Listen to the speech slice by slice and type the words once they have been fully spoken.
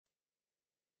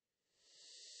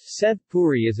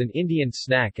Sevpuri is an Indian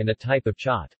snack and a type of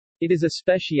chaat. It is a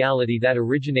speciality that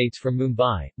originates from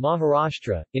Mumbai,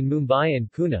 Maharashtra. In Mumbai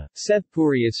and Pune,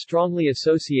 Sevpuri is strongly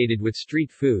associated with street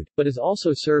food, but is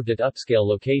also served at upscale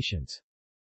locations.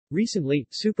 Recently,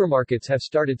 supermarkets have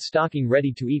started stocking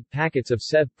ready-to-eat packets of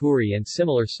Sevpuri and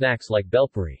similar snacks like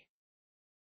Belpuri.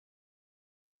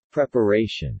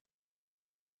 Preparation.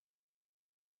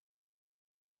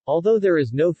 Although there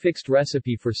is no fixed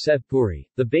recipe for Sevpuri,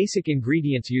 the basic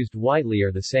ingredients used widely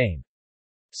are the same.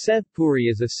 Sevpuri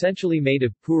is essentially made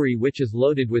of puri, which is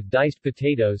loaded with diced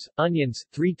potatoes, onions,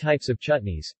 3 types of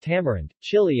chutneys, tamarind,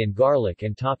 chili and garlic,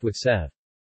 and topped with sev.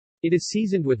 It is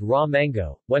seasoned with raw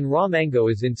mango, when raw mango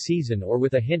is in season, or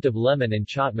with a hint of lemon and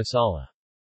chaat masala.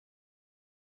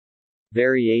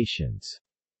 Variations.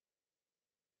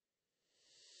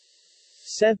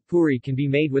 Sevpuri can be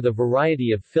made with a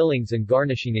variety of fillings and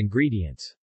garnishing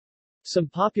ingredients. Some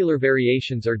popular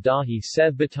variations are dahi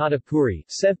sev batata puri,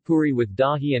 sevpuri with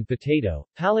dahi and potato,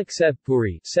 palak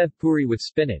sevpuri, sevpuri with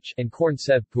spinach, and corn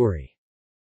sevpuri.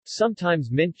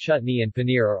 Sometimes mint chutney and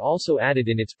paneer are also added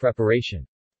in its preparation.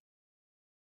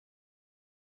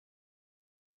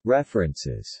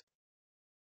 References.